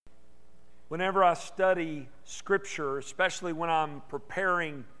Whenever I study Scripture, especially when I'm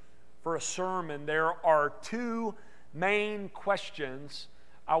preparing for a sermon, there are two main questions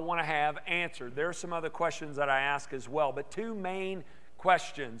I want to have answered. There are some other questions that I ask as well, but two main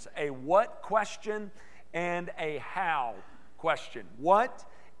questions: a what question and a how question. What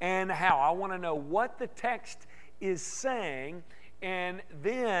and how. I want to know what the text is saying, and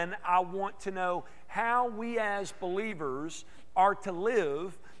then I want to know how we as believers are to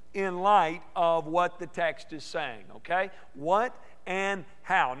live in light of what the text is saying, okay? What and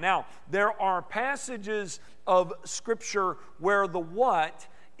how. Now, there are passages of Scripture where the what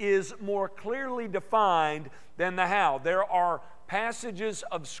is more clearly defined than the how. There are passages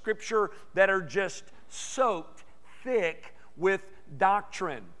of Scripture that are just soaked thick with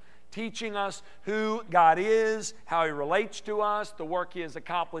doctrine, teaching us who God is, how He relates to us, the work He has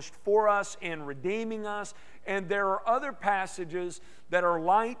accomplished for us in redeeming us. And there are other passages that are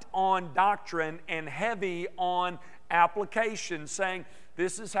light on doctrine and heavy on application, saying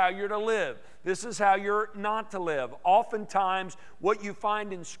this is how you're to live, this is how you're not to live. Oftentimes, what you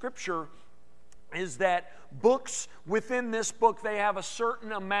find in Scripture is that books within this book, they have a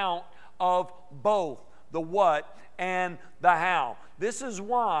certain amount of both the what and the how. This is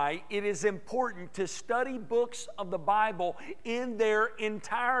why it is important to study books of the Bible in their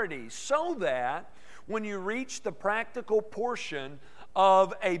entirety, so that when you reach the practical portion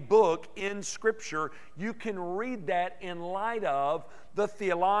of a book in Scripture, you can read that in light of the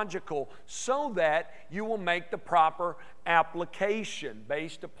theological, so that you will make the proper application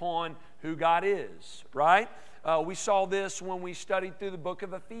based upon who God is, right? We saw this when we studied through the book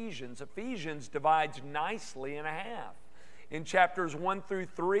of Ephesians. Ephesians divides nicely in half. In chapters 1 through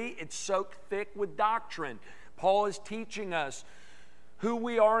 3, it's soaked thick with doctrine. Paul is teaching us who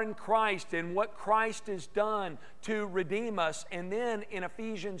we are in Christ and what Christ has done to redeem us. And then in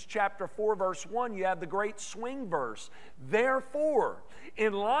Ephesians chapter 4, verse 1, you have the great swing verse. Therefore,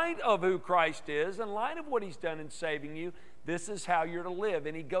 in light of who Christ is, in light of what He's done in saving you, this is how you're to live.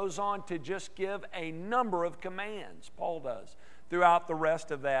 And he goes on to just give a number of commands, Paul does, throughout the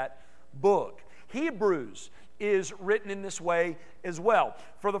rest of that book. Hebrews is written in this way as well.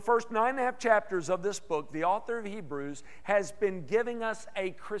 For the first 9.5 chapters of this book, the author of Hebrews has been giving us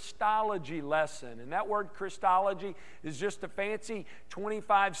a Christology lesson. And that word Christology is just a fancy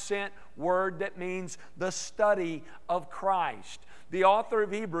 25-cent word that means the study of Christ. The author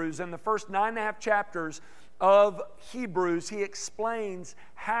of Hebrews, in the first 9.5 chapters of Hebrews, he explains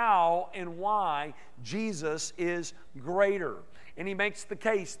how and why Jesus is greater. And he makes the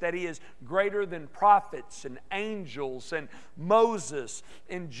case that He is greater than prophets and angels and Moses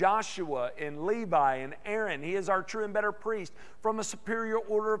and Joshua and Levi and Aaron. He is our true and better priest from a superior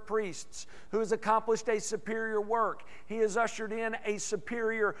order of priests who has accomplished a superior work. He has ushered in a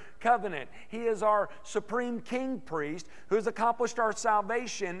superior covenant. He is our supreme king priest who has accomplished our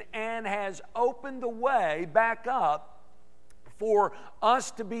salvation and has opened the way back up for us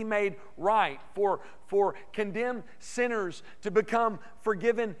to be made right, for condemned sinners to become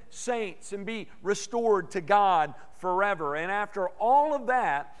forgiven saints and be restored to God forever. And after all of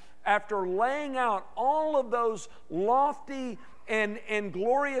that, after laying out all of those lofty and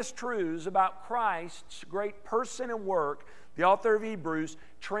glorious truths about Christ's great person and work, the author of Hebrews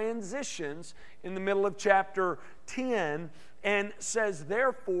transitions in the middle of chapter 10 and says,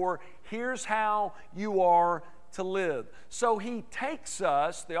 therefore, here's how you are to live. So he takes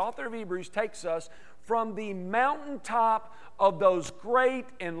us, the author of Hebrews takes us from the mountaintop of those great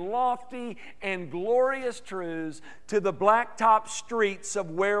and lofty and glorious truths to the blacktop streets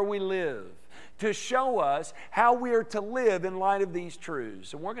of where we live, to show us how we are to live in light of these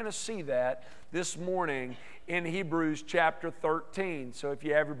truths. And we're going to see that this morning in Hebrews chapter 13. So if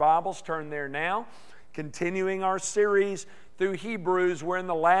you have your Bibles, turn there now. Continuing our series through Hebrews, we're in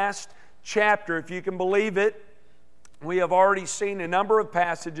the last chapter, if you can believe it. We have already seen a number of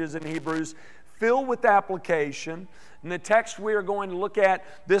passages in Hebrews filled with application. And the text we are going to look at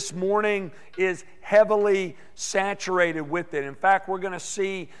this morning is heavily saturated with it. In fact, we're going to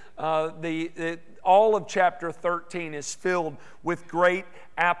see all of chapter 13 is filled with great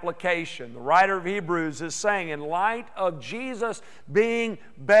application. The writer of Hebrews is saying, in light of Jesus being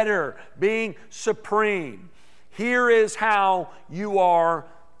better, being supreme, here is how you are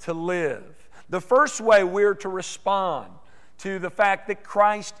to live. The first way we're to respond to the fact that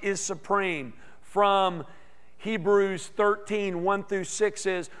Christ is supreme from Hebrews 13, 1 through 6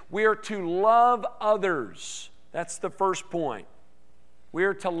 is we are to love others. That's the first point. We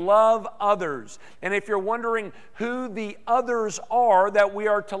are to love others. And if you're wondering who the others are that we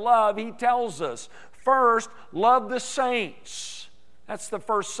are to love, he tells us, first, love the saints. That's the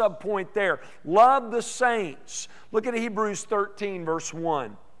first subpoint there. Love the saints. Look at Hebrews 13, verse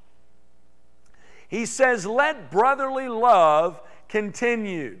 1. He says, let brotherly love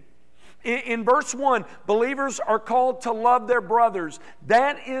continue. In verse 1, believers are called to love their brothers.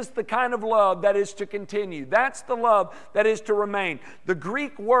 That is the kind of love that is to continue. That's the love that is to remain. The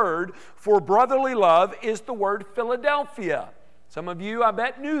Greek word for brotherly love is the word Philadelphia. Some of you, I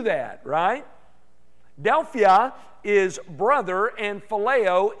bet, knew that, right? Delphia is brother and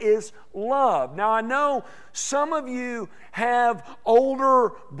phileo is love. Now I know some of you have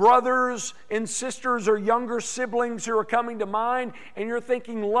older brothers and sisters or younger siblings who are coming to mind, and you're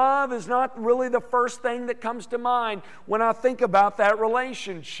thinking love is not really the first thing that comes to mind when I think about that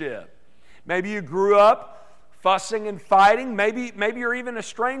relationship. Maybe you grew up fussing and fighting. Maybe you're even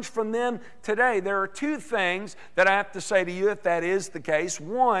estranged from them today. There are two things that I have to say to you if that is the case.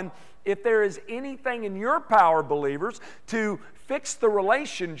 One, if there is anything in your power, believers, to fix the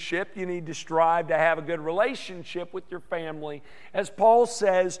relationship, you need to strive to have a good relationship with your family. As Paul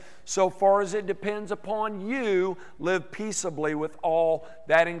says, so far as it depends upon you, live peaceably with all.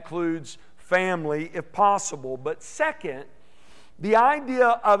 That includes family, if possible. But second, the idea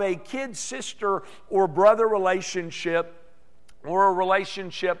of a kid, sister, or brother relationship or a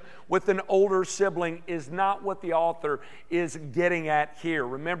relationship with an older sibling is not what the author is getting at here.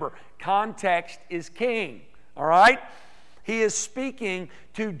 Remember, context is king, all right? He is speaking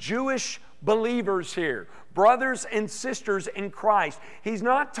to Jewish believers here, brothers and sisters in Christ. He's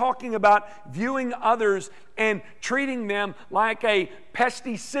not talking about viewing others and treating them like a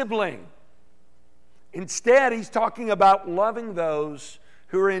pesky sibling. Instead, he's talking about loving those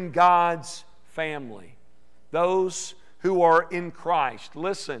who are in God's family, those who are in Christ.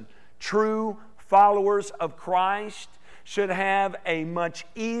 Listen, true followers of Christ should have a much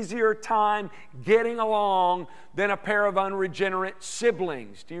easier time getting along than a pair of unregenerate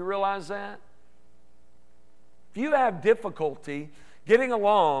siblings. Do you realize that? If you have difficulty getting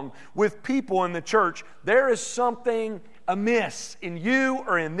along with people in the church, there is something amiss in you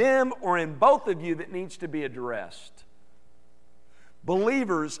or in them or in both of you that needs to be addressed.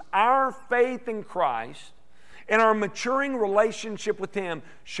 Believers, our faith in Christ and our maturing relationship with Him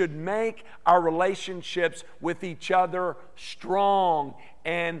should make our relationships with each other strong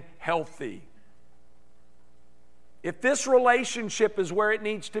and healthy. If this relationship is where it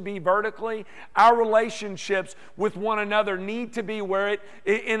needs to be vertically, our relationships with one another need to be where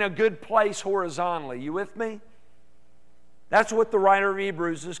in a good place horizontally. You with me? That's what the writer of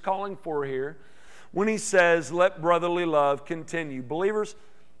Hebrews is calling for here when he says, let brotherly love continue. Believers,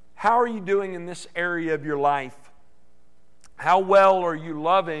 how are you doing in this area of your life? How well are you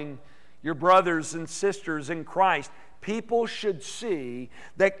loving your brothers and sisters in Christ? People should see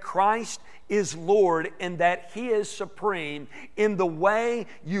that Christ is Lord and that He is supreme in the way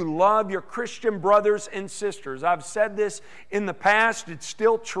you love your Christian brothers and sisters. I've said this in the past, it's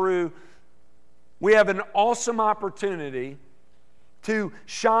still true. We have an awesome opportunity to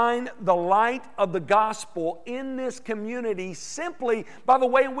shine the light of the gospel in this community simply by the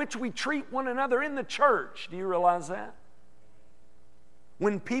way in which we treat one another in the church. Do you realize that?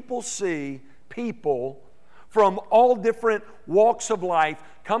 When people see people from all different walks of life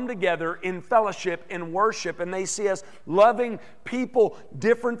come together in fellowship and worship, and they see us loving people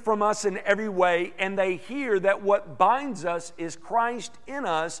different from us in every way, and they hear that what binds us is Christ in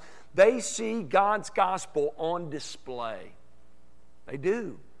us, they see God's gospel on display. They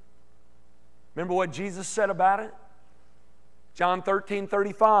do. Remember what Jesus said about it? John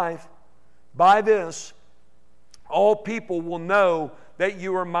 13:35. By this, all people will know that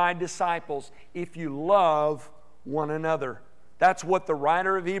you are my disciples if you love one another. That's what the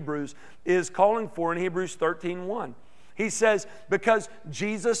writer of Hebrews is calling for in Hebrews 13:1. He says, because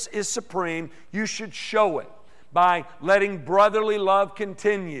Jesus is supreme, you should show it by letting brotherly love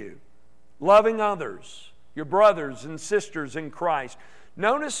continue, loving others, your brothers and sisters in Christ.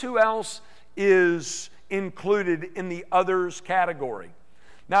 Notice who else is included in the others category.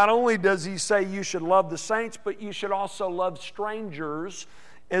 Not only does he say you should love the saints, but you should also love strangers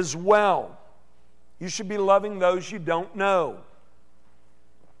as well. You should be loving those you don't know.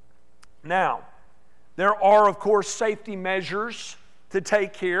 Now, there are, of course, safety measures to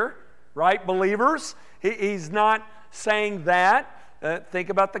take here, right, believers? He's not saying that. Think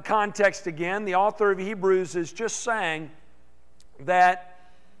about the context again. The author of Hebrews is just saying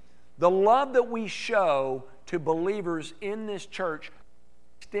that the love that we show to believers in this church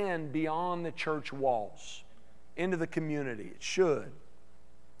extend beyond the church walls into the community. It should.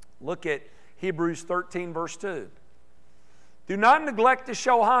 Look at Hebrews 13, verse 2. Do not neglect to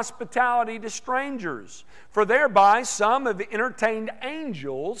show hospitality to strangers, for thereby some have entertained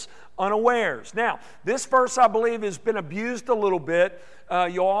angels unawares. Now, this verse, I believe, has been abused a little bit.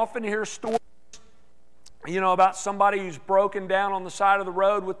 You'll often hear stories, about somebody who's broken down on the side of the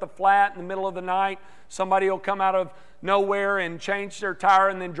road with the flat in the middle of the night. Somebody will come out of nowhere and change their tire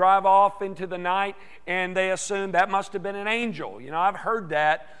and then drive off into the night, and they assume that must have been an angel. I've heard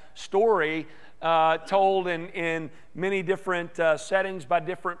that story told in many different settings by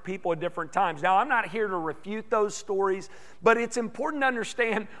different people at different times. Now, I'm not here to refute those stories, but it's important to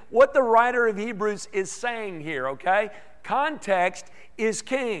understand what the writer of Hebrews is saying here, okay? Context is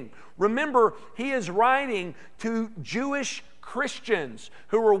king. Remember, he is writing to Jewish Christians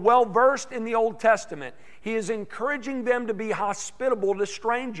who were well-versed in the Old Testament. He is encouraging them to be hospitable to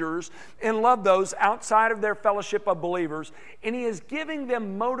strangers and love those outside of their fellowship of believers, and he is giving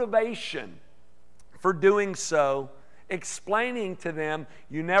them motivation for doing so, explaining to them,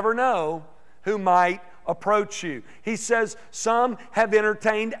 you never know who might approach you. He says, some have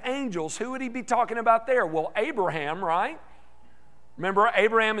entertained angels. Who would he be talking about there? Well, Abraham, right? Remember,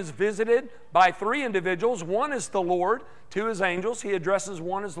 Abraham is visited by 3 individuals. One is the Lord, 2 is angels. He addresses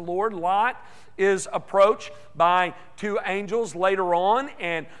one as the Lord. Lot is approached by 2 angels later on,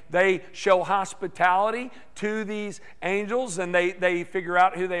 and they show hospitality to these angels, and they figure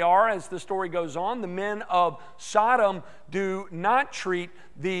out who they are as the story goes on. The men of Sodom do not treat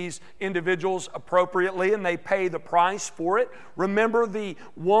these individuals appropriately, and they pay the price for it. Remember the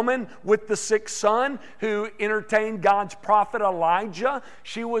woman with the sick son who entertained God's prophet Elijah?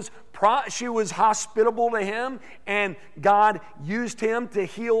 She was hospitable to him, and God used him to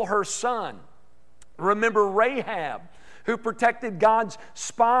heal her son. Remember Rahab, who protected God's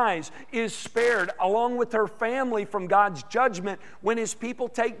spies, is spared along with her family from God's judgment when his people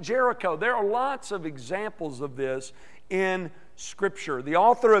take Jericho. There are lots of examples of this in Scripture. The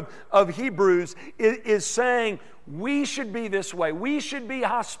author of Hebrews is saying we should be this way. We should be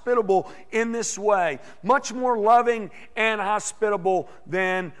hospitable in this way. Much more loving and hospitable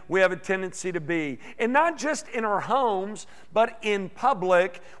than we have a tendency to be. And not just in our homes, but in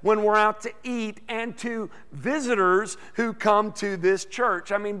public when we're out to eat and to visitors who come to this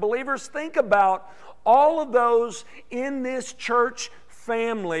church. I mean, believers, think about all of those in this church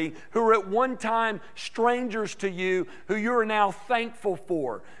family who were at one time strangers to you, who you are now thankful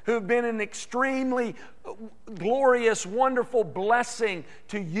for, who have been an extremely glorious, wonderful blessing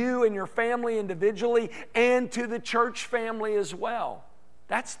to you and your family individually and to the church family as well.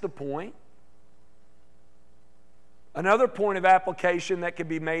 That's the point. Another point of application that could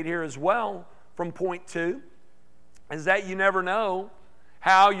be made here as well from point 2 is that you never know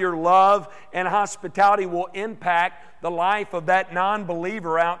how your love and hospitality will impact the life of that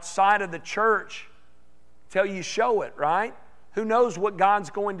non-believer outside of the church till you show it, right? Who knows what God's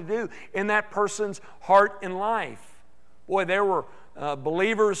going to do in that person's heart and life? Boy, there were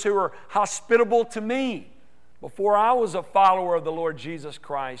believers who were hospitable to me before I was a follower of the Lord Jesus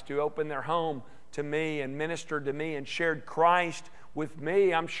Christ, who opened their home to me and ministered to me and shared Christ with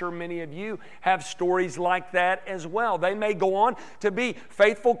me. I'm sure many of you have stories like that as well. They may go on to be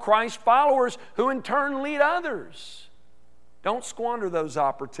faithful Christ followers who in turn lead others. Don't squander those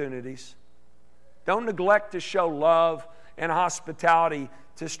opportunities. Don't neglect to show love and hospitality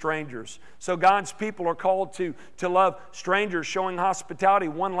to strangers. So God's people are called to love strangers, showing hospitality.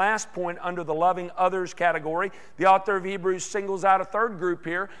 One last point under the loving others category. The author of Hebrews singles out a third group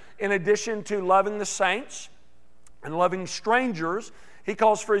here. In addition to loving the saints and loving strangers, he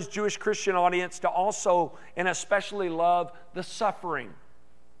calls for his Jewish Christian audience to also and especially love the suffering.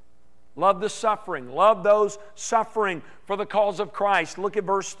 Love the suffering. Love those suffering for the cause of Christ. Look at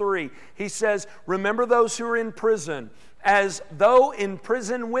verse 3. He says, remember those who are in prison, as though in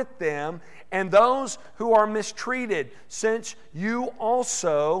prison with them, and those who are mistreated, since you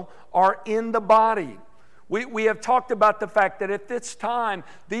also are in the body. We have talked about the fact that at this time,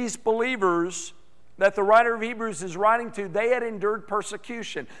 these believers that the writer of Hebrews is writing to, they had endured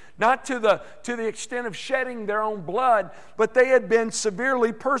persecution. Not to the extent of shedding their own blood, but they had been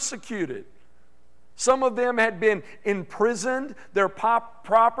severely persecuted. Some of them had been imprisoned. Their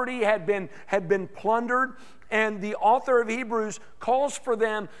property had been plundered. And the author of Hebrews calls for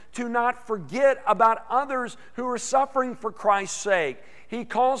them to not forget about others who are suffering for Christ's sake. He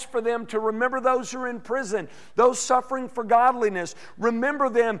calls for them to remember those who are in prison, those suffering for godliness. Remember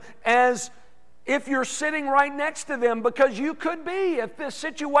them as if you're sitting right next to them, because you could be if the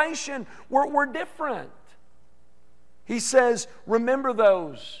situation were different. He says, remember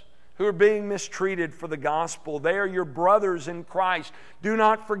those who are being mistreated for the gospel. They are your brothers in Christ. Do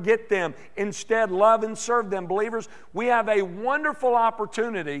not forget them. Instead, love and serve them. Believers, we have a wonderful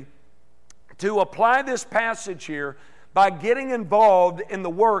opportunity to apply this passage here by getting involved in the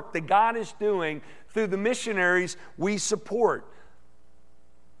work that God is doing through the missionaries we support.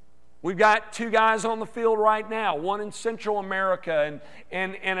 We've got 2 guys on the field right now, one in Central America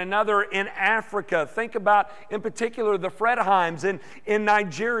and another in Africa. Think about, in particular, the Fredheims in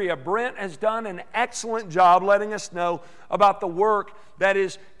Nigeria. Brent has done an excellent job letting us know about the work that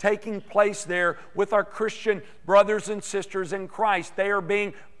is taking place there with our Christian brothers and sisters in Christ. They are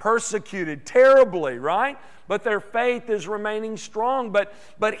being persecuted terribly, right? But their faith is remaining strong.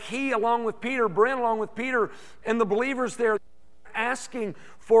 But he, along with Peter, Brent, along with Peter, and the believers there, asking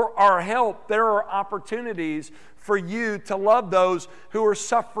for our help. There are opportunities for you to love those who are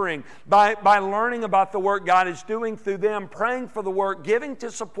suffering by learning about the work God is doing through them, praying for the work, giving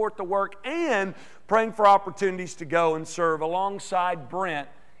to support the work, and praying for opportunities to go and serve alongside Brent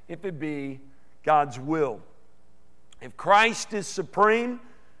if it be God's will. If Christ is supreme,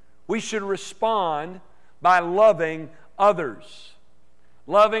 we should respond by loving others.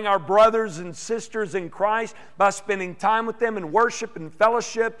 Loving our brothers and sisters in Christ by spending time with them in worship and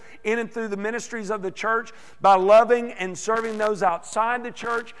fellowship in and through the ministries of the church, by loving and serving those outside the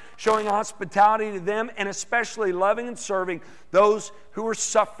church, showing hospitality to them, and especially loving and serving those who are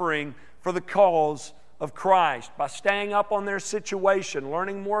suffering for the cause of Christ, by staying up on their situation,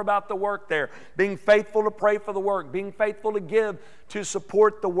 learning more about the work there, being faithful to pray for the work, being faithful to give to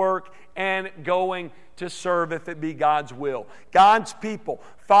support the work, and going to serve if it be God's will. God's people,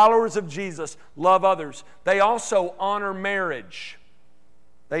 followers of Jesus, love others. They also honor marriage.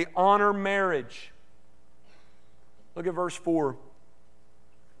 They honor marriage. Look at verse 4.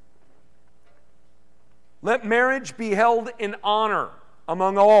 Let marriage be held in honor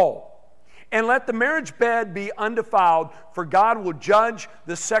among all. And let the marriage bed be undefiled, for God will judge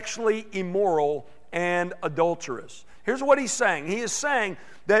the sexually immoral and adulterous. Here's what he's saying. He is saying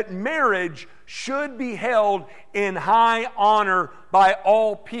that marriage should be held in high honor by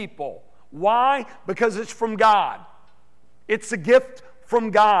all people. Why? Because it's from God. It's a gift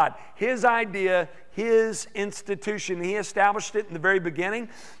from God. His idea, His institution. He established it in the very beginning.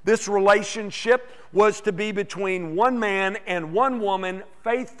 This relationship was to be between one man and one woman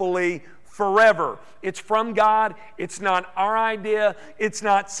faithfully forever. It's from God. It's not our idea. It's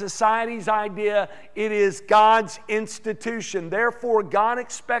not society's idea. It is God's institution. Therefore, God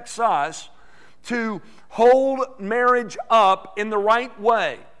expects us to hold marriage up in the right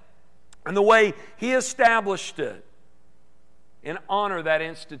way, and the way He established it, and honor that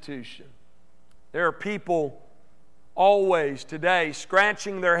institution. There are people always today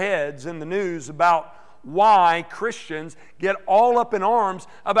scratching their heads in the news about why Christians get all up in arms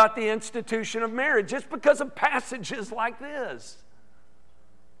about the institution of marriage just because of passages like this.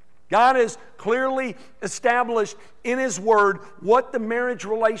 God has clearly established in His Word what the marriage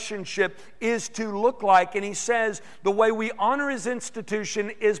relationship is to look like, and He says the way we honor His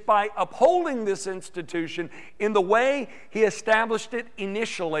institution is by upholding this institution in the way He established it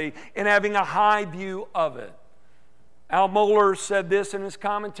initially and having a high view of it. Al Mohler said this in his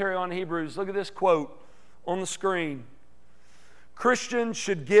commentary on Hebrews. Look at this quote on the screen. Christians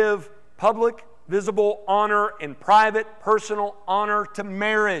should give public, visible honor and private, personal honor to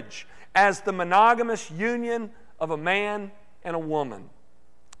marriage as the monogamous union of a man and a woman.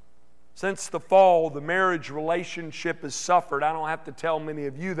 Since the fall, the marriage relationship has suffered. I don't have to tell many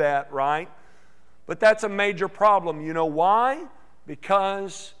of you that, right? But that's a major problem. You know why?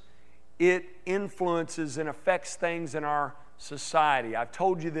 Because it influences and affects things in our society. I've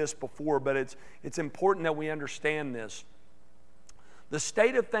told you this before, but it's important that we understand this. The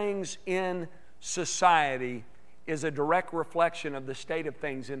state of things in society is a direct reflection of the state of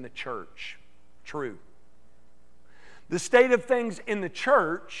things in the church. True. The state of things in the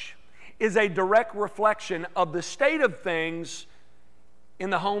church is a direct reflection of the state of things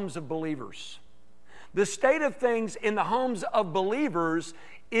in the homes of believers. The state of things in the homes of believers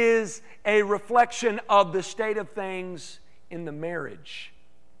is a reflection of the state of things in the marriage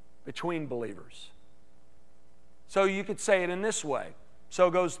between believers. So you could say it in this way. So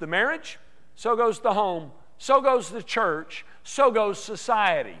goes the marriage, so goes the home, so goes the church, so goes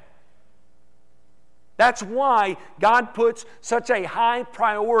society. That's why God puts such a high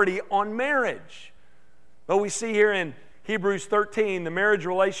priority on marriage. But we see here in Hebrews 13, the marriage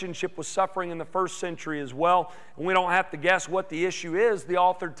relationship was suffering in the first century as well. And we don't have to guess what the issue is. The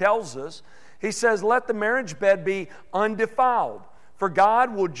author tells us. He says, let the marriage bed be undefiled.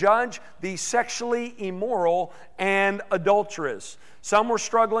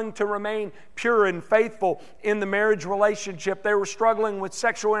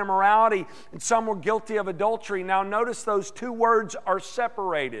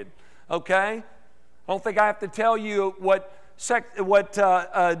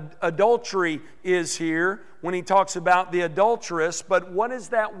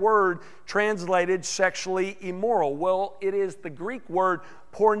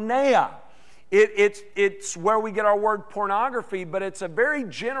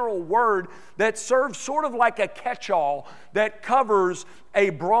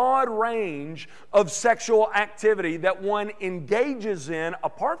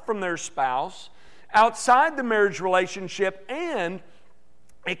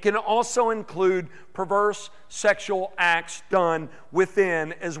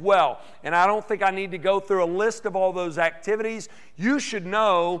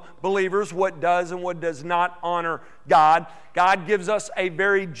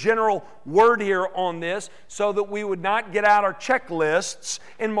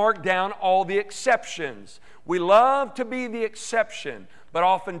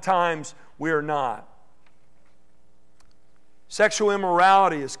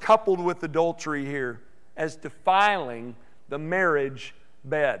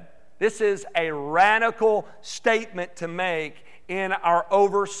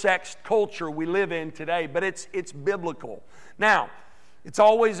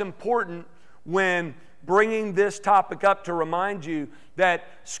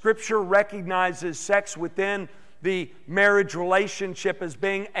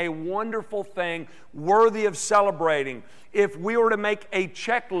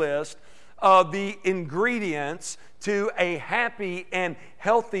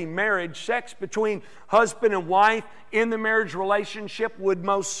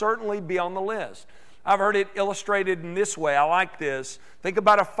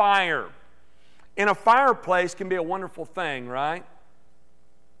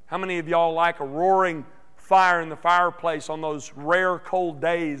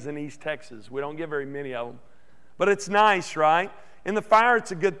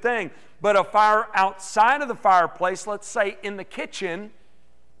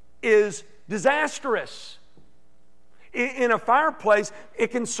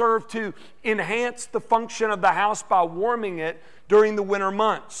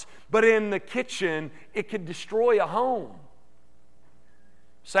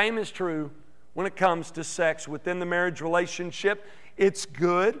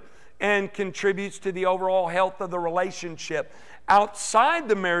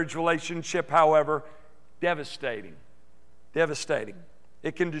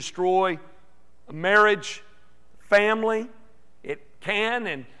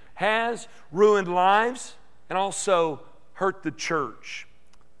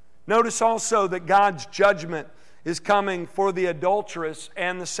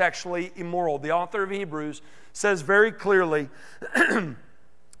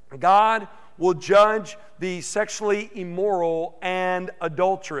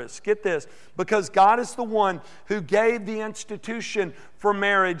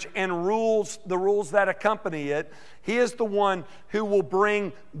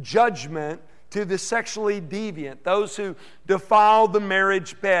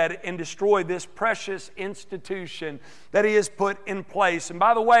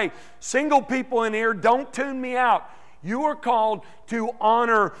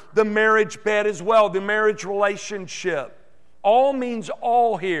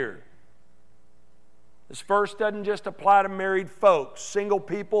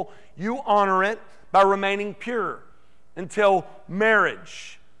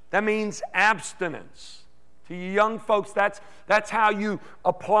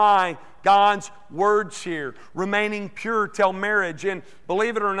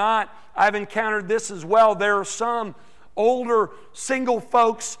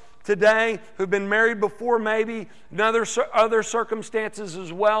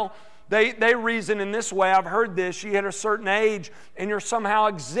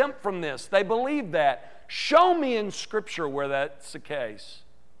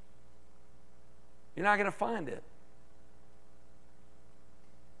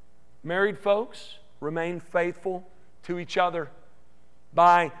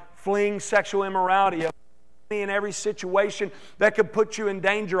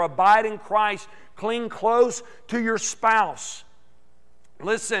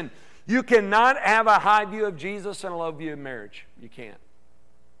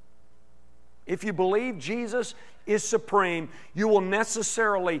 If you believe Jesus is supreme, you will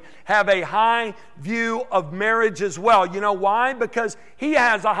necessarily have a high view of marriage as well. You know why? Because He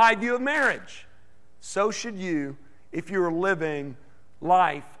has a high view of marriage. So should you if you're living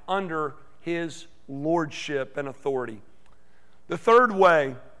life under His lordship and authority. The third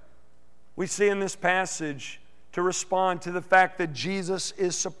way we see in this passage to respond to the fact that Jesus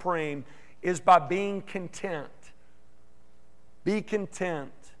is supreme is by being content. Be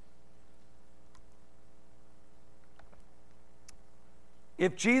content.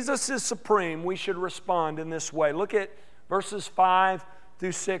 If Jesus is supreme, we should respond in this way. Look at verses 5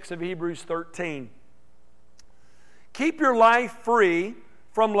 through 6 of Hebrews 13. Keep your life free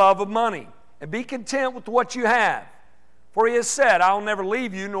from love of money, and be content with what you have. For He has said, I will never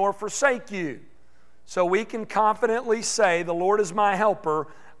leave you nor forsake you. So we can confidently say, the Lord is my helper.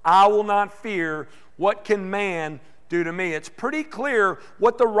 I will not fear. What can man do to me? It's pretty clear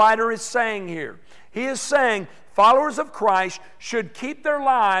what the writer is saying here. He is saying followers of Christ should keep their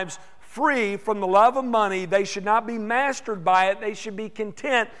lives free from the love of money. They should not be mastered by it. They should be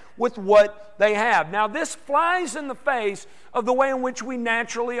content with what they have. Now, this flies in the face of the way in which we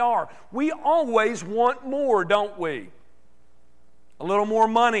naturally are. We always want more, don't we? A little more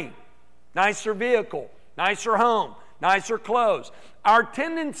money, nicer vehicle, nicer home, nicer clothes. Our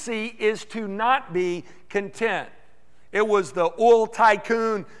tendency is to not be content. It was the oil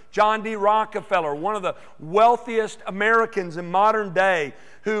tycoon John D. Rockefeller, one of the wealthiest Americans in modern day,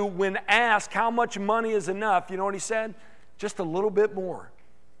 who, when asked how much money is enough, you know what he said? Just a little bit more.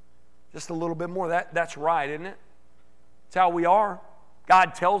 Just a little bit more. That's right, isn't it? It's how we are.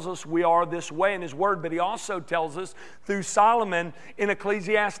 God tells us we are this way in His Word, but He also tells us through Solomon in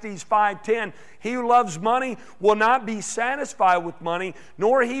Ecclesiastes 5:10, he who loves money will not be satisfied with money,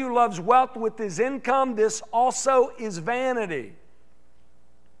 nor he who loves wealth with his income. This also is vanity.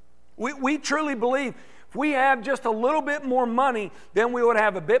 We truly believe if we have just a little bit more money, then we would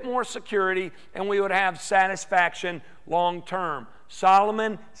have a bit more security and we would have satisfaction long term.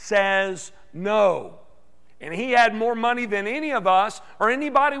 Solomon says no. And he had more money than any of us or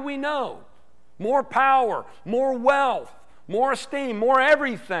anybody we know. More power, more wealth, more esteem, more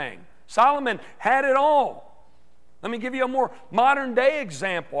everything. Solomon had it all. Let me give you a more modern day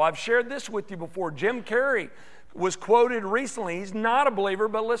example. I've shared this with you before. Jim Carrey was quoted recently. He's not a believer,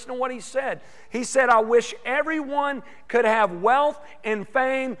 but listen to what he said. He said, I wish everyone could have wealth and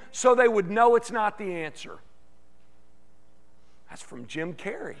fame so they would know it's not the answer. That's from Jim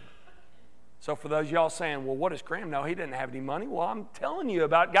Carrey. So for those of y'all saying, well, what does Graham know? He didn't have any money. Well, I'm telling you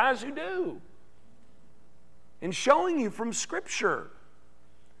about guys who do. And showing you from Scripture.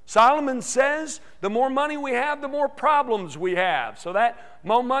 Solomon says, the more money we have, the more problems we have. So that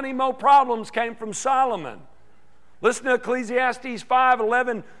more money, more problems came from Solomon. Listen to Ecclesiastes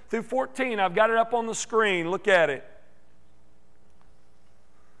 5:11 through 14. I've got it up on the screen. Look at it.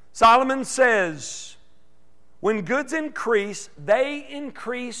 Solomon says, when goods increase, they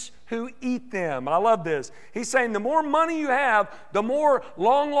increase who eat them. I love this. He's saying the more money you have, the more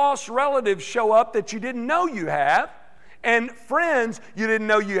long-lost relatives show up that you didn't know you have, and friends you didn't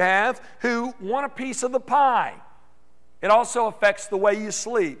know you have who want a piece of the pie. It also affects the way you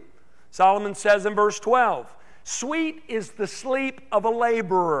sleep. Solomon says in verse 12, sweet is the sleep of a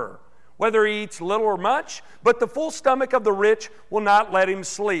laborer, whether he eats little or much, but the full stomach of the rich will not let him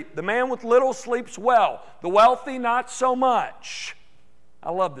sleep. The man with little sleeps well, the wealthy not so much. I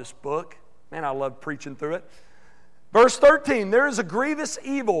love this book. Man, I love preaching through it. Verse 13, there is a grievous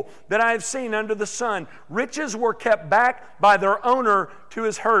evil that I have seen under the sun. Riches were kept back by their owner to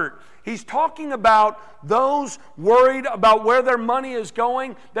his hurt. He's talking about those worried about where their money is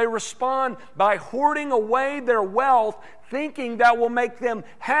going. They respond by hoarding away their wealth, thinking that will make them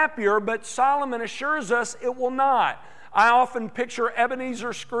happier, but Solomon assures us it will not. I often picture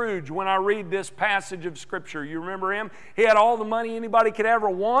Ebenezer Scrooge when I read this passage of Scripture. You remember him? He had all the money anybody could ever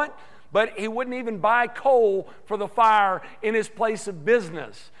want, but he wouldn't even buy coal for the fire in his place of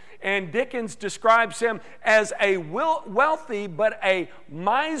business. And Dickens describes him as a wealthy but a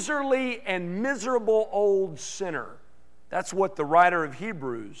miserly and miserable old sinner. That's what the writer of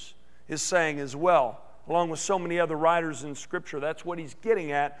Hebrews is saying as well, along with so many other writers in Scripture. That's what he's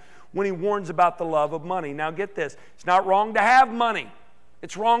getting at when he warns about the love of money. Now get this, it's not wrong to have money.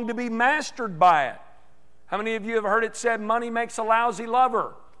 It's wrong to be mastered by it. How many of you have heard it said, money makes a lousy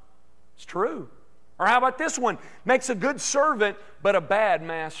lover? It's true. Or how about this one? Makes a good servant, but a bad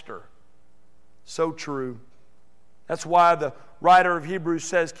master. So true. That's why the writer of Hebrews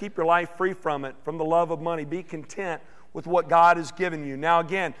says, keep your life free from it, from the love of money. Be content with what God has given you. Now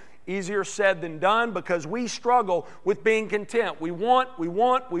again, Easier said than done because we struggle with being content. We want.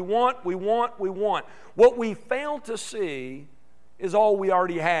 What we fail to see is all we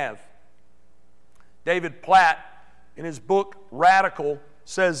already have. David Platt, in his book Radical,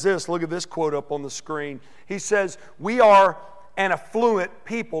 says this. Look at this quote up on the screen. He says, "We are an affluent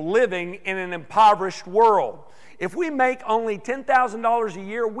people living in an impoverished world. If we make only $10,000 a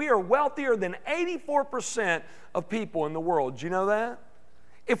year, we are wealthier than 84% of people in the world." Do you know that?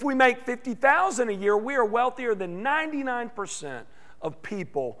 If we make $50,000 a year, we are wealthier than 99% of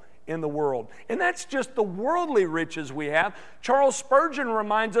people in the world. And that's just the worldly riches we have. Charles Spurgeon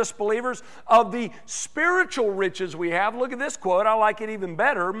reminds us believers of the spiritual riches we have. Look at this quote. I like it even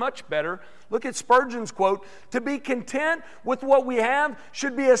better, much better. Look at Spurgeon's quote. "To be content with what we have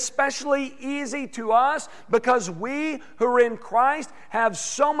should be especially easy to us because we who are in Christ have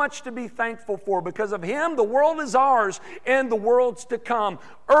so much to be thankful for. Because of Him, the world is ours and the world's to come.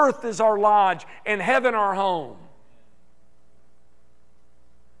 Earth is our lodge and heaven our home."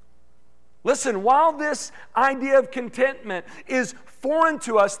 Listen, while this idea of contentment is foreign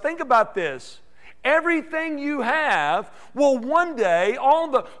to us, think about this. Everything you have will one day, all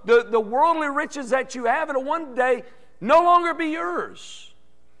the worldly riches that you have, it'll one day no longer be yours.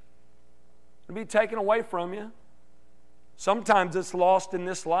 It'll be taken away from you. Sometimes it's lost in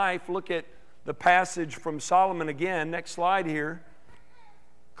this life. Look at the passage from Solomon again. Next slide here.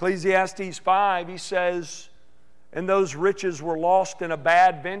 Ecclesiastes 5, he says, "And those riches were lost in a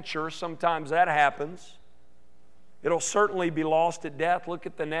bad venture." Sometimes that happens. It'll certainly be lost at death. Look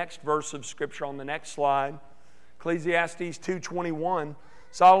at the next verse of Scripture on the next slide. Ecclesiastes 2:21.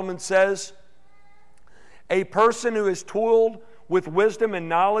 Solomon says, "A person who has toiled with wisdom and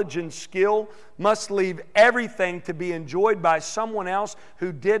knowledge and skill must leave everything to be enjoyed by someone else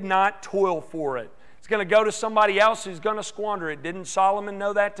who did not toil for it." It's going to go to somebody else who's going to squander it. Didn't Solomon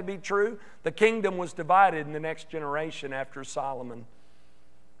know that to be true? The kingdom was divided in the next generation after Solomon.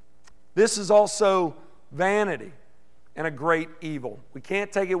 This is also vanity and a great evil. We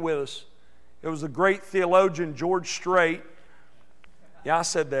can't take it with us. It was the great theologian George Strait. Yeah, I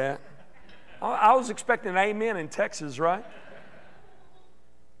said that. I was expecting an amen in Texas, right?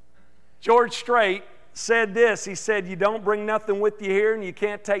 George Strait said this. He said, "You don't bring nothing with you here and you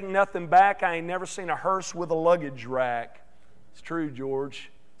can't take nothing back. I ain't never seen a hearse with a luggage rack." It's true,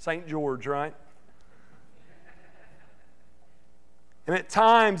 George. St. George, right? And at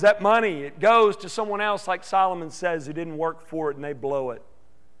times that money, it goes to someone else, like Solomon says, who didn't work for it and they blow it.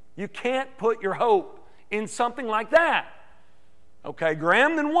 You can't put your hope in something like that. Okay,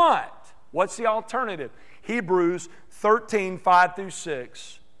 Graham, then what? What's the alternative? Hebrews 13, 5 through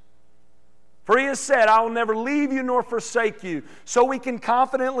 6. "For He has said, I will never leave you nor forsake you. So we can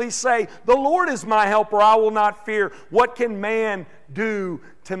confidently say, the Lord is my helper, I will not fear. What can man do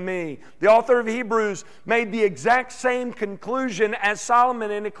to me?" The author of Hebrews made the exact same conclusion as Solomon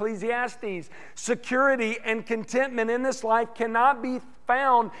in Ecclesiastes. Security and contentment in this life cannot be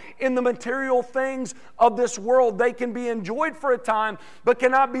found in the material things of this world. They can be enjoyed for a time, but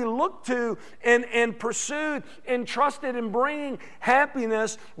cannot be looked to and pursued and trusted in bringing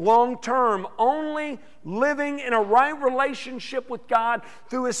happiness long term. Only living in a right relationship with God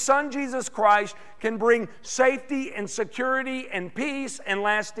through His Son Jesus Christ can bring safety and security and peace and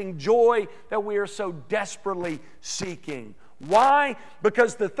lasting joy that we are so desperately seeking. Why?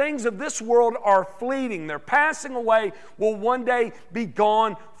 Because the things of this world are fleeting. They're passing away, will one day be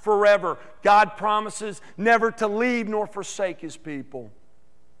gone forever. God promises never to leave nor forsake His people.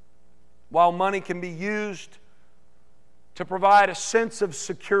 While money can be used to provide a sense of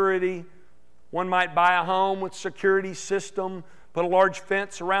security, one might buy a home with security system, put a large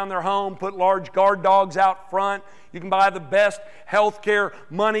fence around their home, put large guard dogs out front. You can buy the best health care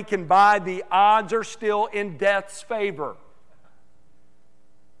money can buy. The odds are still in death's favor.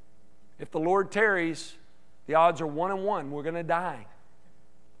 If the Lord tarries, the odds are 1 in 1. We're going to die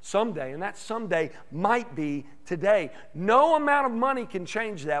someday, and that someday might be today. No amount of money can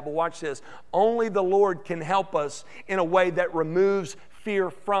change that, but watch this. Only the Lord can help us in a way that removes fear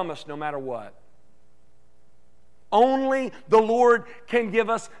from us no matter what. Only the Lord can give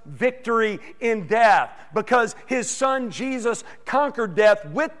us victory in death because His Son Jesus conquered death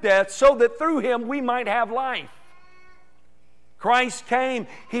with death so that through Him we might have life. Christ came,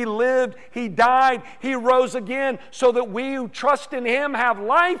 He lived, He died, He rose again so that we who trust in Him have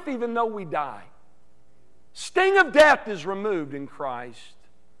life even though we die. Sting of death is removed in Christ.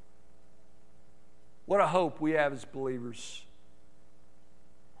 What a hope we have as believers.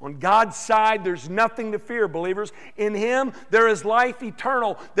 On God's side, there's nothing to fear, believers. In Him, there is life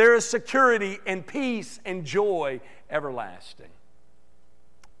eternal. There is security and peace and joy everlasting.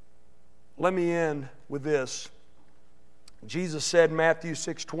 Let me end with this. Jesus said in Matthew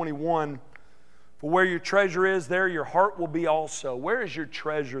 6:21, "For where your treasure is, there your heart will be also." Where is your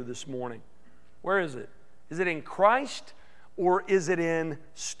treasure this morning? Where is it? Is it in Christ or is it in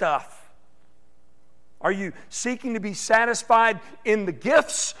stuff? Are you seeking to be satisfied in the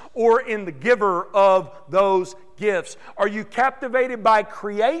gifts or in the giver of those gifts? Are you captivated by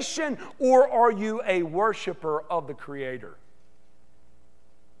creation or are you a worshiper of the Creator?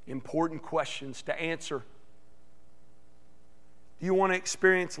 Important questions to answer. Do you want to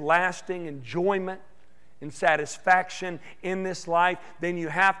experience lasting enjoyment and satisfaction in this life? Then you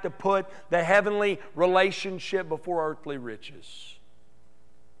have to put the heavenly relationship before earthly riches.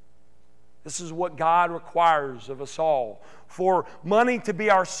 This is what God requires of us all. For money to be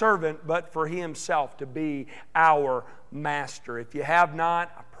our servant, but for He Himself to be our master. If you have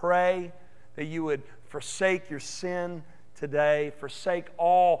not, I pray that you would forsake your sin today. Forsake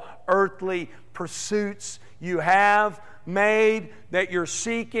all earthly pursuits you have made that you're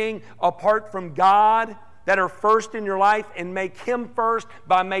seeking apart from God, that are first in your life, and make Him first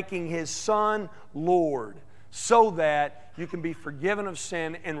by making His Son Lord, so that you can be forgiven of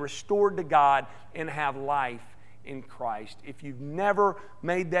sin and restored to God and have life in Christ. If you've never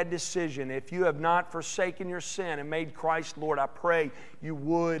made that decision, if you have not forsaken your sin and made Christ Lord, I pray you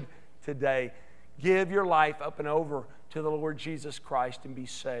would today. Give your life up and over to the Lord Jesus Christ and be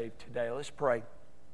saved today. Let's pray.